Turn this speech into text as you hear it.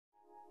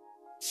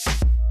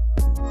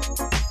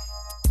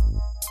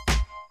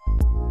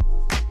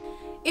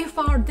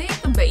our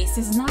database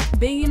is not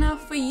big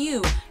enough for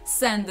you,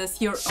 send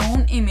us your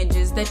own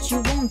images that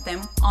you want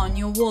them on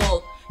your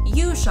wall.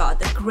 You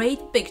shot a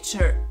great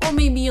picture, or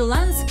maybe a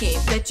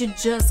landscape that you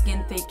just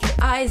can't take your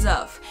eyes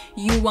off.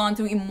 You want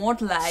to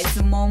immortalize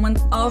the moment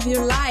of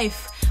your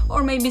life,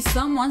 or maybe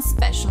someone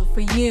special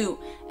for you.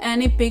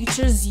 Any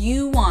pictures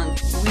you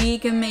want, we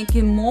can make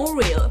it more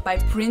real by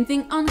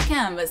printing on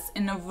canvas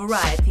in a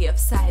variety of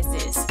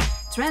sizes.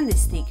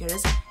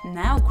 Trendystickers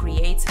now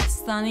creates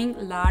stunning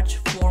large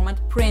format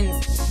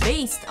prints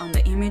based on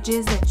the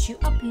images that you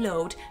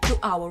upload to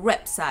our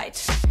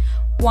website.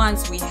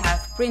 Once we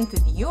have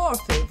printed your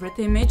favorite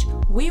image,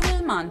 we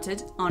will mount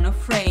it on a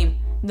frame.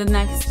 The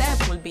next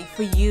step will be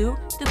for you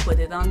to put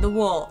it on the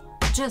wall.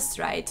 Just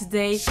try it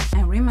today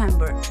and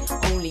remember,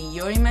 only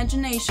your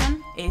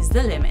imagination is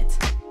the limit.